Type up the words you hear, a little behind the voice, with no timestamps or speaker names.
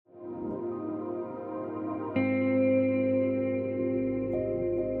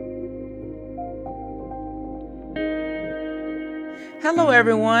Hello,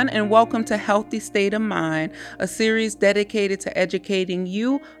 everyone, and welcome to Healthy State of Mind, a series dedicated to educating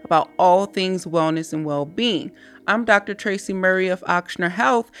you about all things wellness and well-being. I'm Dr. Tracy Murray of Ochsner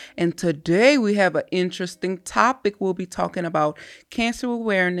Health, and today we have an interesting topic. We'll be talking about cancer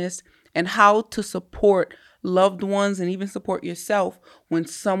awareness and how to support loved ones and even support yourself when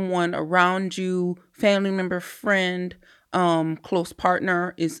someone around you, family member, friend, close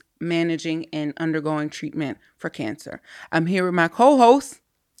partner is managing and undergoing treatment for cancer. I'm here with my co-host,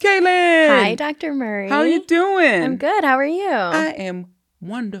 Kaylin. Hi, Dr. Murray. How are you doing? I'm good. How are you? I am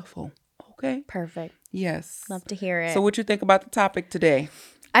wonderful. Okay. Perfect. Yes. Love to hear it. So what you think about the topic today?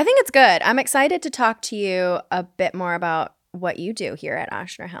 I think it's good. I'm excited to talk to you a bit more about what you do here at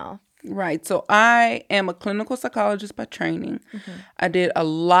Ochsner Health. Right. So I am a clinical psychologist by training. Mm-hmm. I did a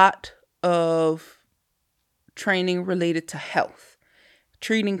lot of training related to health.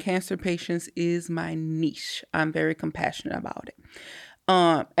 Treating cancer patients is my niche. I'm very compassionate about it.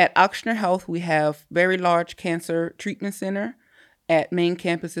 At Ochsner Health, we have very large cancer treatment center. At main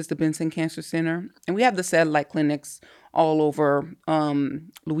campus is the Benson Cancer Center. And we have the satellite clinics all over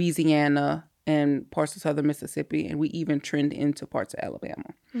Louisiana and parts of southern Mississippi. And we even trend into parts of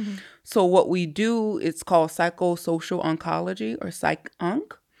Alabama. Mm-hmm. So what we do, it's called psychosocial oncology or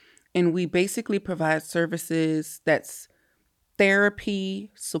psych-onc. And we basically provide services that's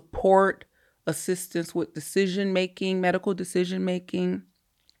therapy, support, assistance with decision-making, medical decision-making,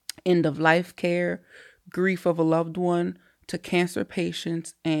 end-of-life care, grief of a loved one, to cancer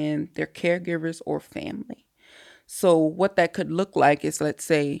patients and their caregivers or family. So what that could look like is, let's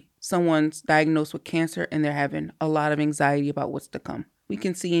say, someone's diagnosed with cancer and they're having a lot of anxiety about what's to come. We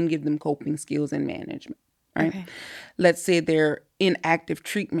can see and give them coping skills and management. Right? Okay. Let's say they're in active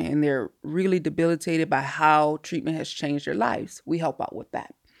treatment and they're really debilitated by how treatment has changed their lives. We help out with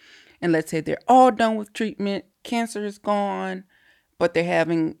that. And let's say they're all done with treatment, cancer is gone, but they're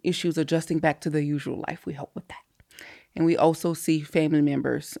having issues adjusting back to their usual life. We help with that. And we also see family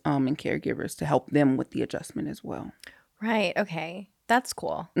members and caregivers to help them with the adjustment as well. Right. Okay. That's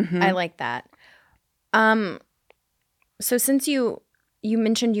cool. Mm-hmm. I like that. So since you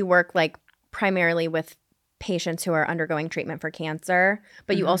mentioned you work like primarily with patients who are undergoing treatment for cancer,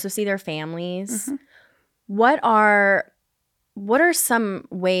 but you also see their families. Mm-hmm. What are some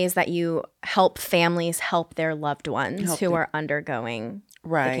ways that you help families help their loved ones who are undergoing the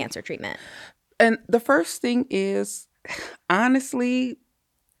cancer treatment? And the first thing is, honestly,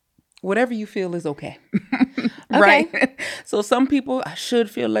 whatever you feel is okay. Right? So some people, I should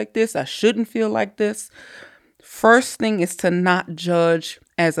feel like this, I shouldn't feel like this. First thing is to not judge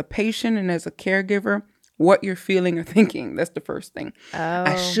as a patient and as a caregiver what you're feeling or thinking. That's the first thing. Oh.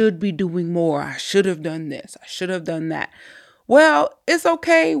 I should be doing more. I should have done this. I should have done that. Well, it's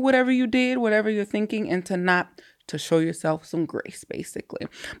okay, whatever you did, whatever you're thinking, and to show yourself some grace, basically.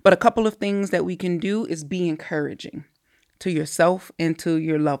 But a couple of things that we can do is be encouraging to yourself and to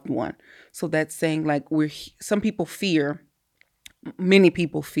your loved one. So that's saying, like, many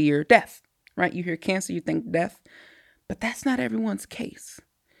people fear death, right? You hear cancer, you think death, but that's not everyone's case.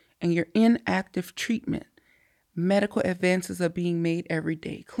 And you're in active treatment. Medical advances are being made every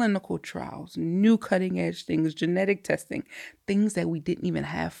day. Clinical trials, new cutting edge things, genetic testing, things that we didn't even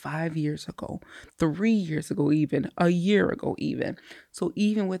have 5 years ago, 3 years ago, even a year ago, even. So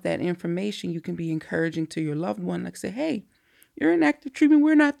even with that information, you can be encouraging to your loved one, like say, hey, you're in active treatment.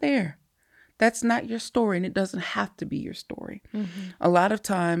 We're not there. That's not your story, and it doesn't have to be your story. Mm-hmm. A lot of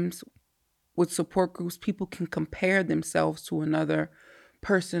times with support groups, people can compare themselves to another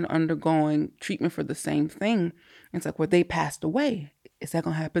person undergoing treatment for the same thing. It's like, well, they passed away. Is that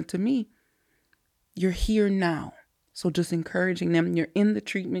going to happen to me? You're here now. So just encouraging them. You're in the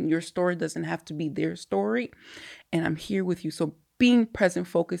treatment. Your story doesn't have to be their story. And I'm here with you. So being present,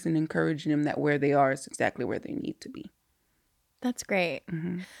 focused, and encouraging them that where they are is exactly where they need to be. That's great.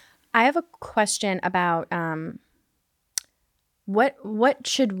 Mm-hmm. I have a question about what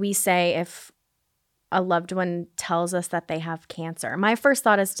should we say if a loved one tells us that they have cancer? My first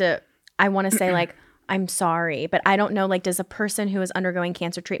thought is I want to say like, I'm sorry, but I don't know, like, does a person who is undergoing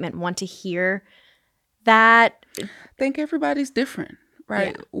cancer treatment want to hear that? I think everybody's different,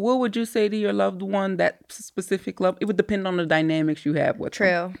 right? Yeah. What would you say to your loved one, that specific love? It would depend on the dynamics you have with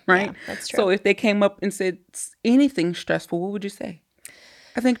them, right? Yeah, that's true. So if they came up and said anything stressful, what would you say?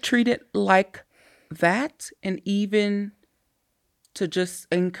 I think treat it like that, and even to just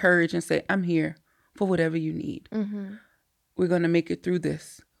encourage and say, I'm here for whatever you need. Mm-hmm. We're going to make it through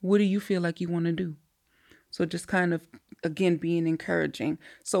this. What do you feel like you want to do? So just kind of, again, being encouraging.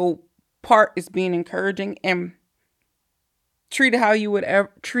 So part is being encouraging and treat it how you would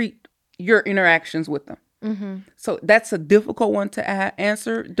treat your interactions with them. So that's a difficult one to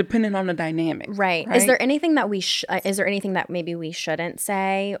answer depending on the dynamic. Right. Is there anything that is there anything that maybe we shouldn't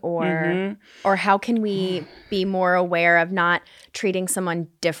say, or how can we be more aware of not treating someone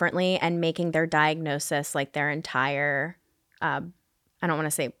differently and making their diagnosis like their entire, I don't want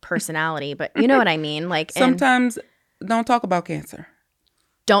to say personality, but you know what I mean? Like sometimes don't talk about cancer.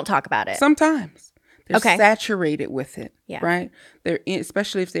 Don't talk about it. Sometimes. They're saturated with it, Yeah. right?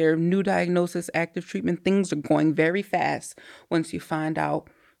 Especially if they're new diagnosis, active treatment, things are going very fast once you find out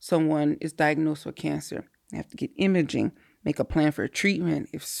someone is diagnosed with cancer. You have to get imaging, make a plan for treatment,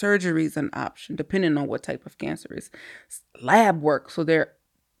 if surgery is an option, depending on what type of cancer is. Lab work, so they're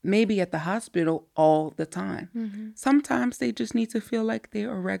maybe at the hospital all the time. Sometimes they just need to feel like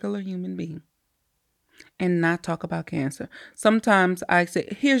they're a regular human being and not talk about cancer. Sometimes I say,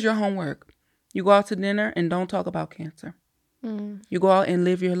 here's your homework. You go out to dinner and don't talk about cancer. You go out and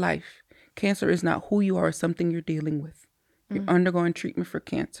live your life. Cancer is not who you are, it's something you're dealing with. You're undergoing treatment for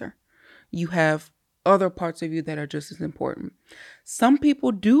cancer. You have other parts of you that are just as important. Some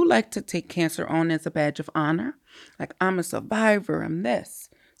people do like to take cancer on as a badge of honor. Like, I'm a survivor, I'm this.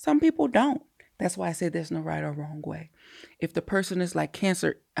 Some people don't. That's why I say there's no right or wrong way. If the person is like,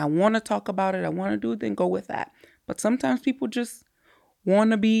 cancer, I want to talk about it, I want to do it, then go with that. But sometimes people just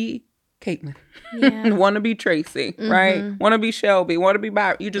want to be Caitlin, want to be Tracy, right? Want to be Shelby, want to be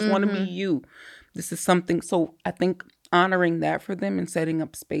Byron. You just want to be you. This is something. So I think honoring that for them and setting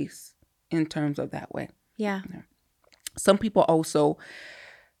up space in terms of that way. Yeah. Some people also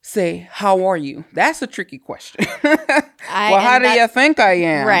say, how are you? That's a tricky question. How do you think I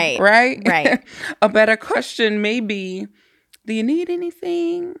am? Right. Right. A better question may be, do you need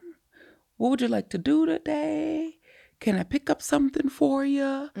anything? What would you like to do today? Can I pick up something for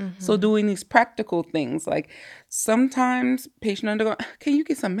you? So doing these practical things, like sometimes patient can you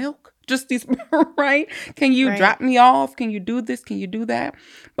get some milk? Just these, right? Can you drop me off? Can you do this? Can you do that?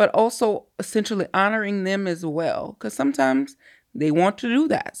 But also essentially honoring them as well. Because sometimes they want to do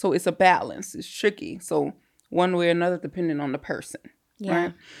that. So it's a balance. It's tricky. So one way or another, depending on the person. Yeah.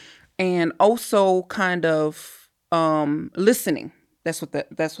 Right? And also kind of listening. That's what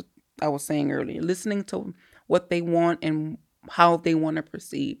I was saying earlier. Listening to what they want and how they want to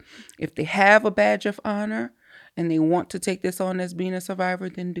proceed. If they have a badge of honor and they want to take this on as being a survivor,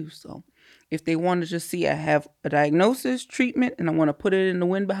 then do so. If they want to just see, I have a diagnosis, treatment, and I want to put it in the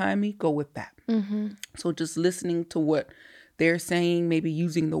wind behind me, go with that. So just listening to what they're saying, maybe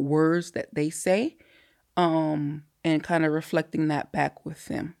using the words that they say, and kind of reflecting that back with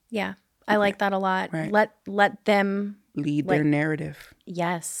them. Yeah. I like that a lot. Right. Let them lead their narrative.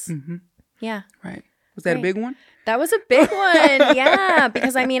 Yes. Yeah. Right. Was that a big one? That was a big one. Yeah.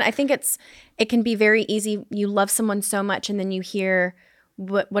 Because I mean, I think it can be very easy. You love someone so much and then you hear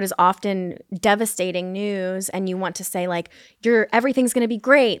what is often devastating news and you want to say like, everything's going to be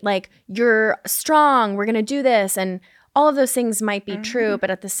great. Like, you're strong. We're going to do this. And all of those things might be true, but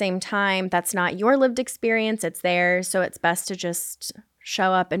at the same time, that's not your lived experience. It's theirs. So it's best to just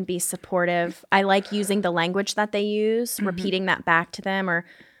show up and be supportive. I like using the language that they use, repeating that back to them, or,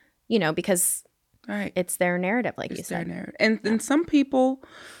 because it's their narrative, like you said. Their narrative. And some people,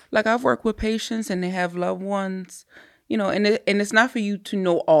 like I've worked with patients and they have loved ones, and it's not for you to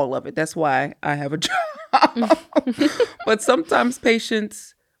know all of it. That's why I have a job. But sometimes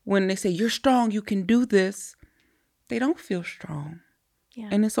patients, when they say, you're strong, you can do this, they don't feel strong. Yeah.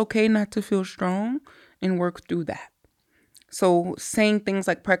 And it's okay not to feel strong and work through that. So saying things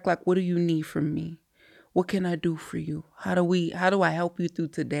like, what do you need from me? What can I do for you? How do I help you through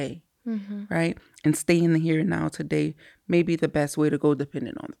today? Right? And stay in the here and now today may be the best way to go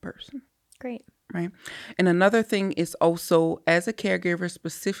depending on the person. Great. Right? And another thing is also, as a caregiver,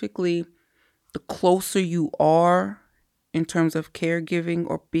 specifically, the closer you are in terms of caregiving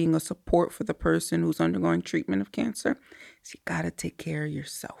or being a support for the person who's undergoing treatment of cancer, is you got to take care of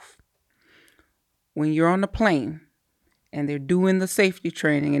yourself. When you're on the plane and they're doing the safety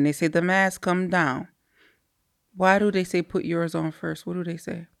training and they say the mask come down, why do they say put yours on first? What do they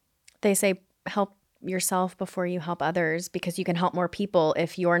say? They say help yourself before you help others, because you can help more people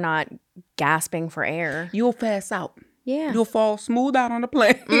if you're not gasping for air. You'll pass out. Yeah. You'll fall smooth out on the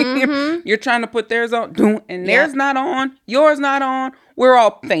plane. You're trying to put theirs on, and theirs not on, yours not on. We're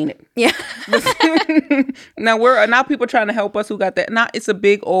all fainted. Yeah. Now people trying to help us who got that. It's a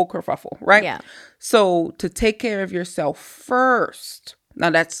big old kerfuffle, right? Yeah. So to take care of yourself first.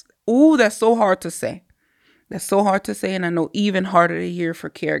 Now that's so hard to say. That's so hard to say, and I know even harder to hear for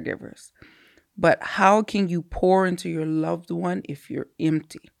caregivers. But how can you pour into your loved one if you're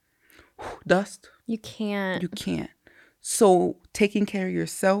empty? Dust. You can't. You can't. So taking care of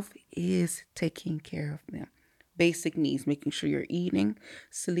yourself is taking care of them. Basic needs, making sure you're eating,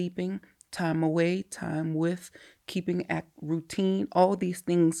 sleeping, time away, time with, keeping a routine. All these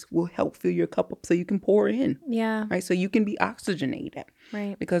things will help fill your cup up so you can pour in. Yeah. Right? So you can be oxygenated.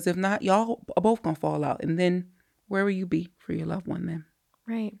 Right. Because if not, y'all are both going to fall out. And then where will you be for your loved one then?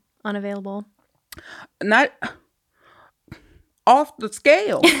 Right. Unavailable. Not off the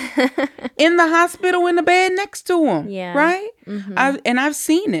scale. In the hospital, in the bed next to them. Yeah. Right? Mm-hmm. I've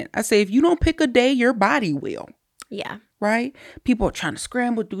seen it. I say, if you don't pick a day, your body will. Yeah. Right? People are trying to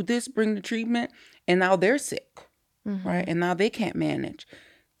scramble, do this, bring the treatment, and now they're sick. Mm-hmm. Right? And now they can't manage.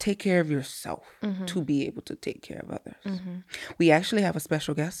 Take care of yourself Mm-hmm. to be able to take care of others. Mm-hmm. We actually have a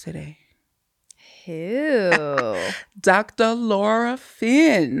special guest today. Who? Dr. Laura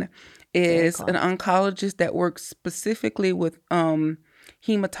Finn is cool. an oncologist that works specifically with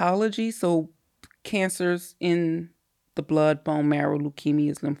hematology, so cancers in the blood, bone marrow,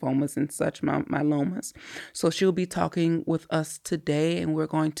 leukemias, lymphomas, and such, myelomas. So she'll be talking with us today, and we're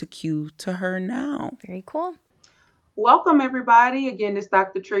going to cue to her now. Very cool. Welcome, everybody. Again, it's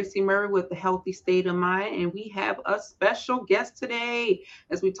Dr. Tracy Murray with The Healthy State of Mind, and we have a special guest today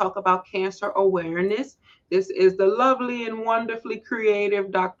as we talk about cancer awareness. This is the lovely and wonderfully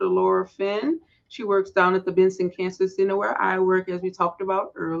creative Dr. Laura Finn. She works down at the Benson Cancer Center where I work, as we talked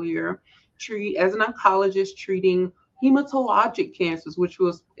about earlier, as an oncologist treating hematologic cancers, which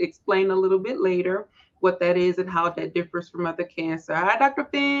we'll explain a little bit later what that is and how that differs from other cancer. Hi, Dr.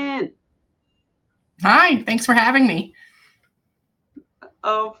 Finn. Hi, thanks for having me.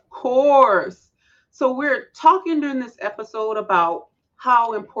 Of course. So we're talking during this episode about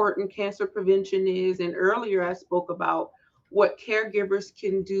how important cancer prevention is. And earlier I spoke about what caregivers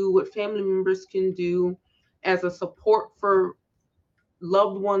can do, what family members can do as a support for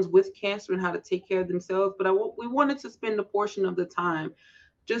loved ones with cancer and how to take care of themselves. But we wanted to spend a portion of the time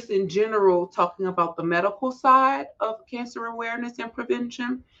just in general talking about the medical side of cancer awareness and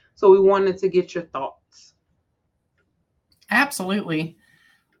prevention. So we wanted to get your thoughts. Absolutely.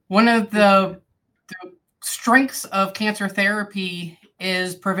 One of the strengths of cancer therapy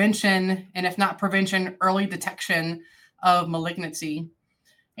is prevention, and if not prevention, early detection of malignancy.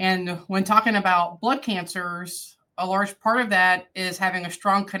 And when talking about blood cancers, a large part of that is having a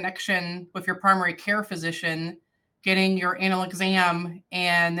strong connection with your primary care physician, getting your annual exam.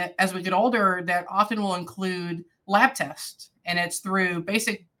 And as we get older, that often will include lab tests. And it's through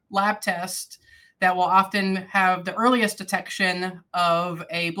basic lab tests that will often have the earliest detection of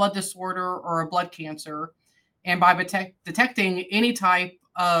a blood disorder or a blood cancer. And by detecting any type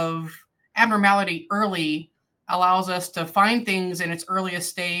of abnormality early allows us to find things in its earliest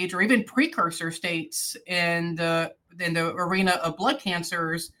stage or even precursor states in the arena of blood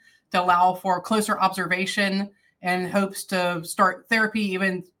cancers to allow for closer observation and hopes to start therapy,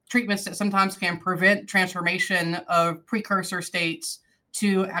 even treatments that sometimes can prevent transformation of precursor states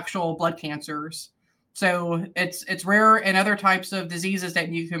to actual blood cancers. So it's rare in other types of diseases that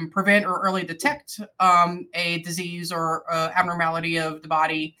you can prevent or early detect a disease or abnormality of the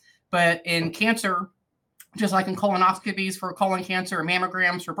body. But in cancer, just like in colonoscopies for colon cancer or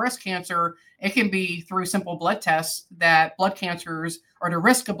mammograms for breast cancer, it can be through simple blood tests that blood cancers or the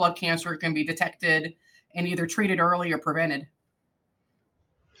risk of blood cancer can be detected and either treated early or prevented.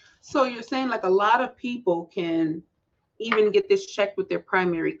 So you're saying like a lot of people can even get this checked with their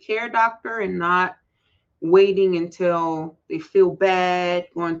primary care doctor and not waiting until they feel bad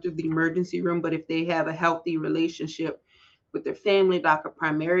going through the emergency room. But if they have a healthy relationship with their family doctor,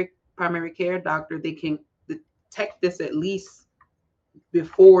 primary care doctor, they can detect this at least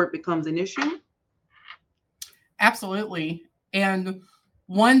before it becomes an issue. Absolutely. And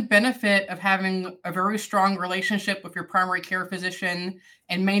one benefit of having a very strong relationship with your primary care physician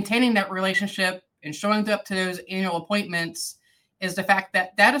and maintaining that relationship and showing up to those annual appointments is the fact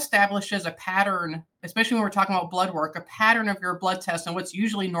that that establishes a pattern, especially when we're talking about blood work, a pattern of your blood test and what's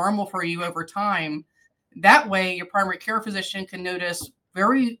usually normal for you over time. That way, your primary care physician can notice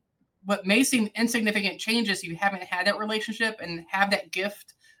what may seem insignificant changes if you haven't had that relationship and have that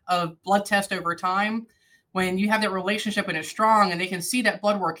gift of blood test over time. When you have that relationship and it's strong and they can see that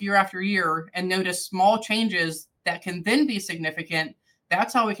blood work year after year and notice small changes that can then be significant,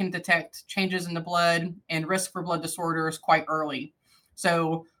 that's how we can detect changes in the blood and risk for blood disorders quite early.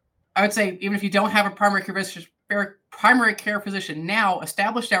 So I would say, even if you don't have a primary care physician now,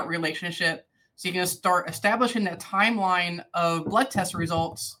 establish that relationship so you can start establishing that timeline of blood test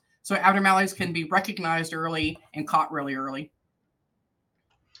results so abnormalities can be recognized early and caught really early.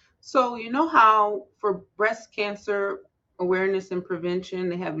 So you know how for breast cancer awareness and prevention,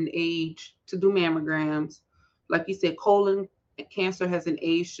 they have an age to do mammograms. Like you said, colon cancer has an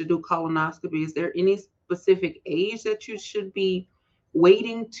age to do colonoscopy, is there any specific age that you should be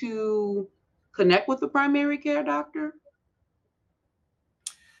waiting to connect with the primary care doctor?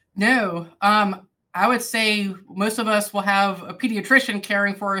 No. I would say most of us will have a pediatrician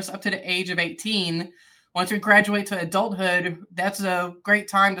caring for us up to the age of 18. Once we graduate to adulthood, that's a great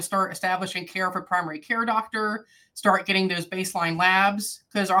time to start establishing care for primary care doctor, start getting those baseline labs,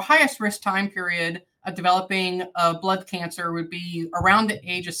 because our highest risk time period of developing a blood cancer would be around the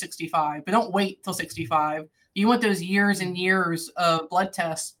age of 65. But don't wait till 65. You want those years and years of blood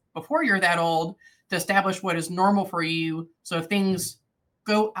tests before you're that old to establish what is normal for you. So if things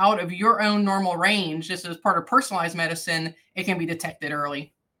go out of your own normal range, just as part of personalized medicine, it can be detected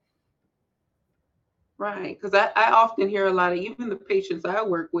early. Right, because I often hear a lot of, even the patients I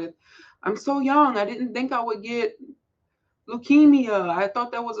work with, I'm so young, I didn't think I would get leukemia. I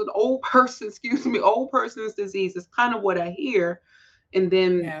thought that was an old person, old person's disease. It's kind of what I hear. And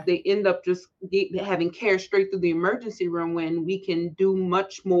then they end up just having care straight through the emergency room when we can do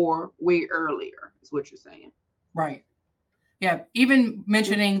much more way earlier, is what you're saying. Right. Yeah. Even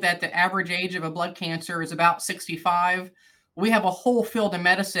mentioning that the average age of a blood cancer is about 65. We have a whole field of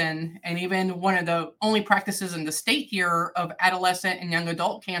medicine, and even one of the only practices in the state here of adolescent and young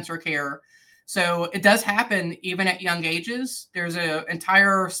adult cancer care. So it does happen even at young ages. There's an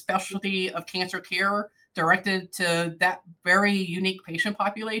entire specialty of cancer care directed to that very unique patient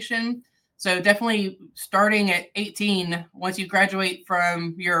population. So definitely starting at 18, once you graduate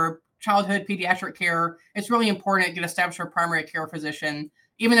from your childhood pediatric care, it's really important to get established a primary care physician.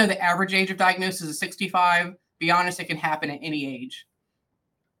 Even though the average age of diagnosis is 65, be honest, it can happen at any age.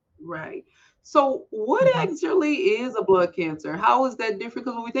 Right. So what actually is a blood cancer? How is that different?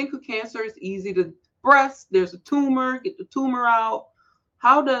 Because when we think of cancer, it's easy to breast, there's a tumor, get the tumor out.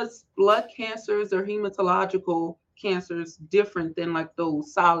 How does blood cancers or hematological cancers different than like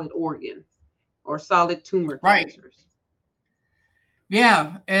those solid organ or solid tumor cancers?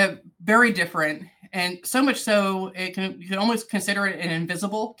 Yeah, very different. And so much so, you can almost consider it an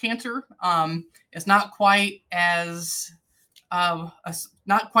invisible cancer. It's not quite as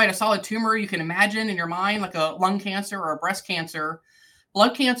not quite a solid tumor you can imagine in your mind, like a lung cancer or a breast cancer.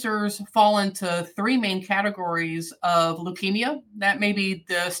 Blood cancers fall into three main categories of leukemia. That may be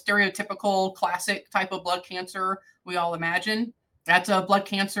the stereotypical classic type of blood cancer we all imagine. That's a blood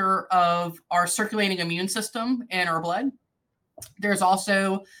cancer of our circulating immune system in our blood. There's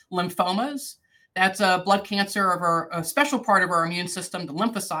also lymphomas. That's a blood cancer of a special part of our immune system, the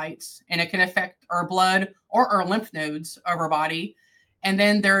lymphocytes, and it can affect our blood or our lymph nodes of our body. And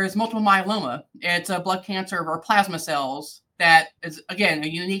then there's multiple myeloma. It's a blood cancer of our plasma cells that is, again, a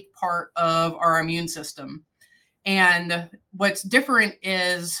unique part of our immune system. And what's different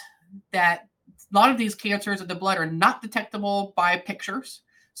is that a lot of these cancers of the blood are not detectable by pictures.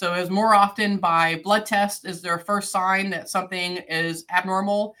 So it's more often by blood test is their first sign that something is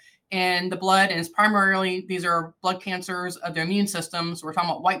abnormal in the blood. And it's primarily, these are blood cancers of the immune system. So we're talking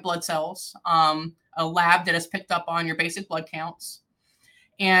about white blood cells, a lab that has picked up on your basic blood counts.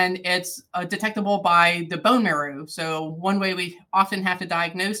 And it's detectable by the bone marrow. So one way we often have to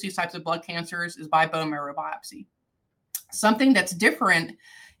diagnose these types of blood cancers is by bone marrow biopsy. Something that's different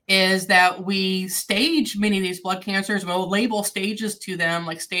is that we stage many of these blood cancers. We'll label stages to them,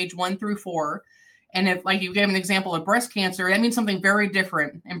 like stage 1 through 4. And if, like you gave an example of breast cancer, that means something very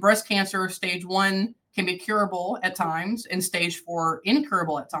different. In breast cancer, stage 1 can be curable at times, and stage 4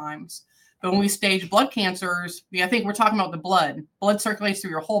 incurable at times. But when we stage blood cancers, I think we're talking about the blood. Blood circulates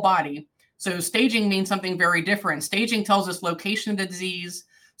through your whole body. So staging means something very different. Staging tells us location of the disease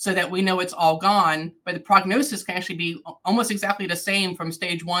so that we know it's all gone, but the prognosis can actually be almost exactly the same from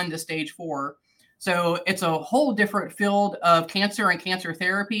stage 1 to stage 4. So it's a whole different field of cancer and cancer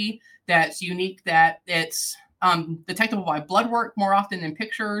therapy that's unique, that it's detectable by blood work more often than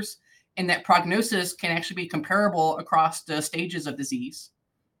pictures, and that prognosis can actually be comparable across the stages of disease.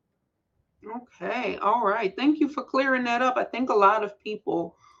 Okay. All right. Thank you for clearing that up. I think a lot of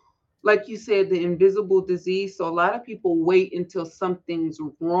people, like you said, the invisible disease. So a lot of people wait until something's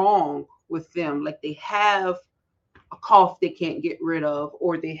wrong with them, like they have a cough they can't get rid of,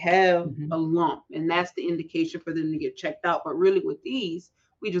 or they have a lump, and that's the indication for them to get checked out. But really with these,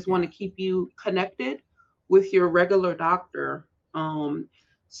 we just want to keep you connected with your regular doctor.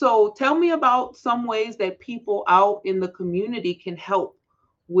 So tell me about some ways that people out in the community can help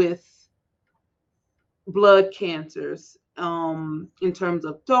with blood cancers, in terms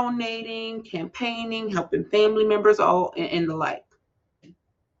of donating, campaigning, helping family members, all and the like.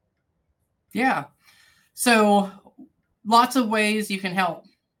 Yeah. So lots of ways you can help.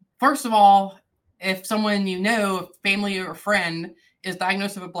 First of all, if someone you know, family or friend, is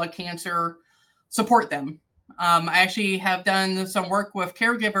diagnosed with blood cancer, support them. I actually have done some work with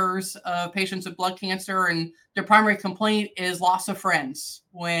caregivers of patients with blood cancer, and their primary complaint is loss of friends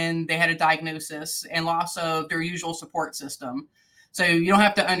when they had a diagnosis and loss of their usual support system. So you don't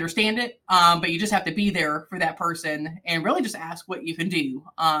have to understand it, but you just have to be there for that person and really just ask what you can do.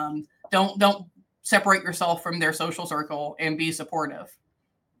 Don't separate yourself from their social circle and be supportive.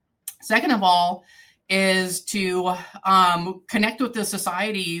 Second of all, is to connect with the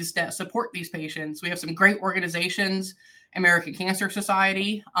societies that support these patients. We have some great organizations, American Cancer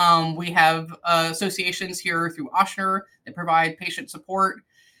Society. We have associations here through Ochsner that provide patient support.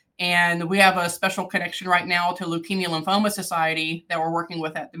 And we have a special connection right now to Leukemia Lymphoma Society that we're working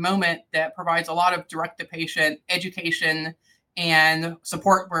with at the moment that provides a lot of direct-to-patient education and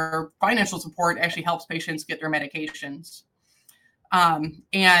support, where financial support actually helps patients get their medications.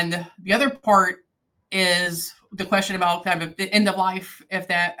 And the other part is the question about kind of the end of life, if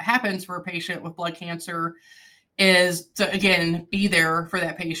that happens for a patient with blood cancer, is to, again, be there for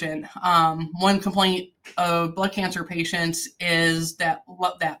that patient. One complaint of blood cancer patients is that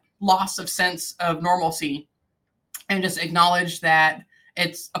loss of sense of normalcy, and just acknowledge that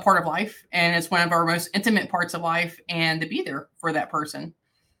it's a part of life and it's one of our most intimate parts of life, and to be there for that person.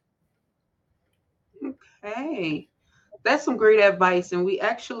 Okay. That's some great advice. And we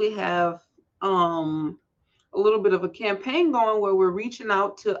actually have a little bit of a campaign going where we're reaching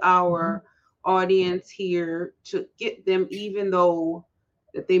out to our audience here to get them, even though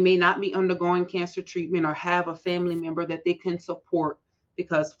that they may not be undergoing cancer treatment or have a family member that they can support,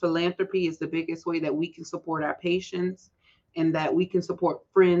 because philanthropy is the biggest way that we can support our patients and that we can support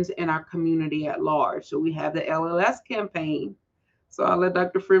friends and our community at large. So we have the LLS campaign. So I'll let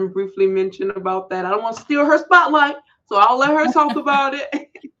Dr. Friend briefly mention about that. I don't want to steal her spotlight, so I'll let her talk about it.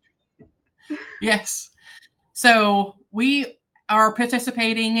 Yes. So we are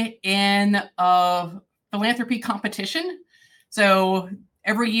participating in a philanthropy competition. So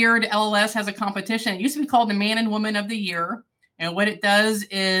every year the LLS has a competition. It used to be called the Man and Woman of the Year. And what it does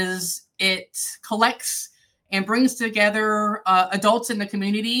is it collects and brings together adults in the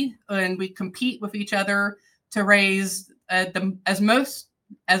community, and we compete with each other to raise as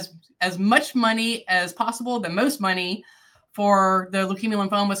much money as possible, the most money, for the Leukemia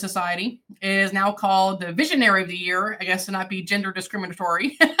Lymphoma Society. It is now called the Visionary of the Year, I guess, to not be gender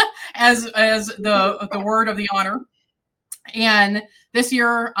discriminatory, as the word of the honor. And this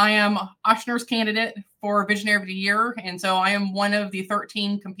year I am Ochsner's candidate for Visionary of the Year. And so I am one of the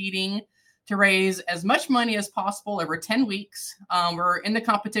 13 competing to raise as much money as possible over 10 weeks. We're in the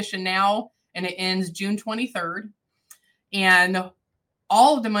competition now, and it ends June 23rd. And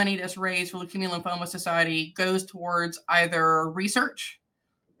all of the money that's raised for Leukemia Lymphoma Society goes towards either research.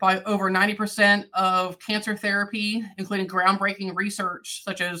 By over 90% of cancer therapy, including groundbreaking research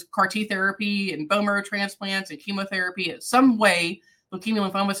such as CAR T therapy and bone marrow transplants and chemotherapy, in some way,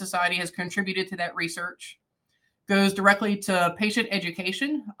 Leukemia Lymphoma Society has contributed to that research. Goes directly to patient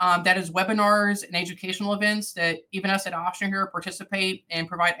education. That is webinars and educational events that even us at Ochsner here participate and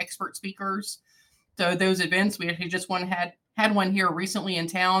provide expert speakers. So those events, we actually just had one here recently in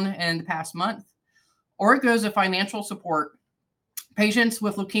town in the past month. Or it goes to financial support. Patients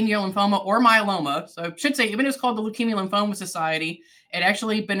with leukemia, lymphoma, or myeloma, so I should say, even it's called the Leukemia Lymphoma Society, it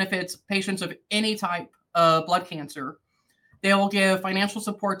actually benefits patients of any type of blood cancer. They will give financial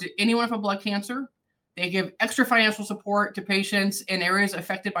support to anyone with a blood cancer. They give extra financial support to patients in areas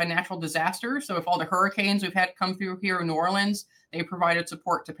affected by natural disasters. So if all the hurricanes we've had come through here in New Orleans, they provided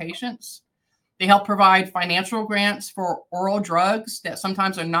support to patients. They help provide financial grants for oral drugs that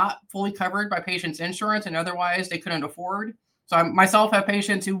sometimes are not fully covered by patients' insurance and otherwise they couldn't afford. So I myself have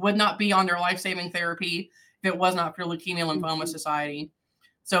patients who would not be on their life-saving therapy if it was not for Leukemia Lymphoma Society.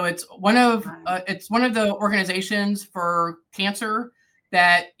 So it's one of the organizations for cancer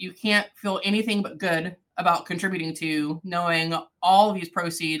that you can't feel anything but good about contributing to, knowing all of these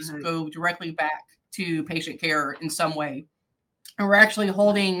proceeds go directly back to patient care in some way. And we're actually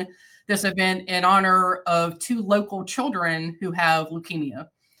holding this event in honor of 2 local children who have leukemia.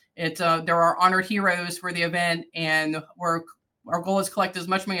 There are honored heroes for the event, and our goal is to collect as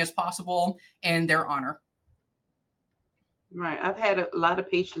much money as possible in their honor. Right. I've had a lot of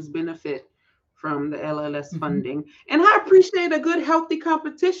patients benefit from the LLS funding, and I appreciate a good, healthy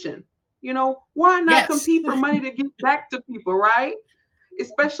competition. You know, why not compete for money to give back to people, right?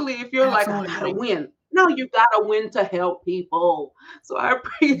 Especially if you're like, I gotta win. No, you gotta win to help people. So I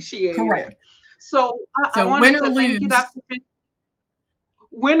appreciate it. So I wanted to thank you, Dr. Finch.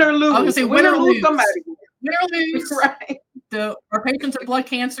 Win or lose. I was going to say win or lose. Somebody. Win or lose. Right. our patients with blood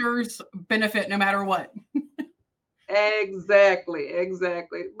cancers benefit no matter what. Exactly.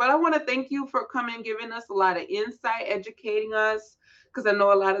 But I want to thank you for coming, giving us a lot of insight, educating us, because I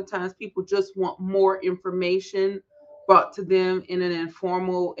know a lot of times people just want more information brought to them in an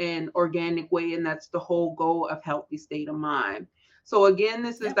informal and organic way, and that's the whole goal of Healthy State of Mind. So again,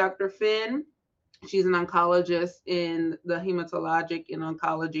 this is Dr. Finn. She's an oncologist in the hematologic and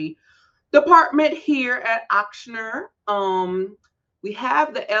oncology department here at Ochsner. We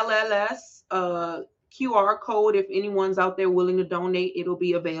have the LLS QR code. If anyone's out there willing to donate, it'll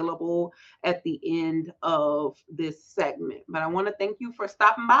be available at the end of this segment. But I want to thank you for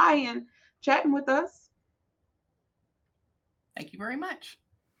stopping by and chatting with us. Thank you very much.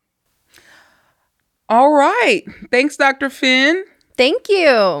 All right. Thanks, Dr. Finn. Thank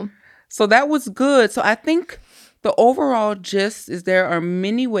you. So that was good. So I think the overall gist is there are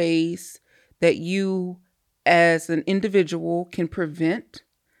many ways that you as an individual can prevent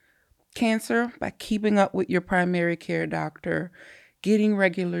cancer by keeping up with your primary care doctor, getting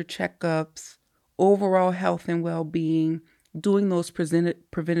regular checkups, overall health and well-being, doing those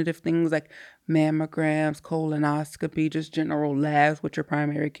preventative things like mammograms, colonoscopy, just general labs with your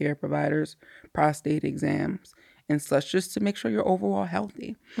primary care providers, prostate exams, and such, just to make sure you're overall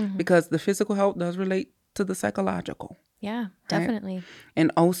healthy. Mm-hmm. Because the physical health does relate to the psychological. Yeah, definitely. Right?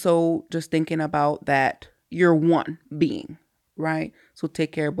 And also just thinking about that you're one being, right? So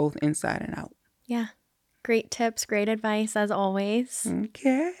take care of both inside and out. Yeah. Great tips, great advice as always.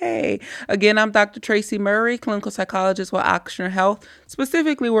 Okay. Again, I'm Dr. Tracy Murray, clinical psychologist with Ochsner Health,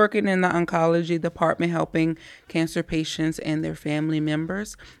 specifically working in the oncology department, helping cancer patients and their family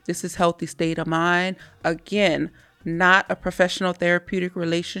members. This is Healthy State of Mind. Again, not a professional therapeutic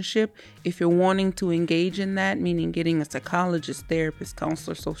relationship. If you're wanting to engage in that, meaning getting a psychologist, therapist,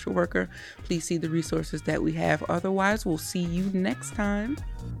 counselor, social worker, please see the resources that we have. Otherwise, we'll see you next time.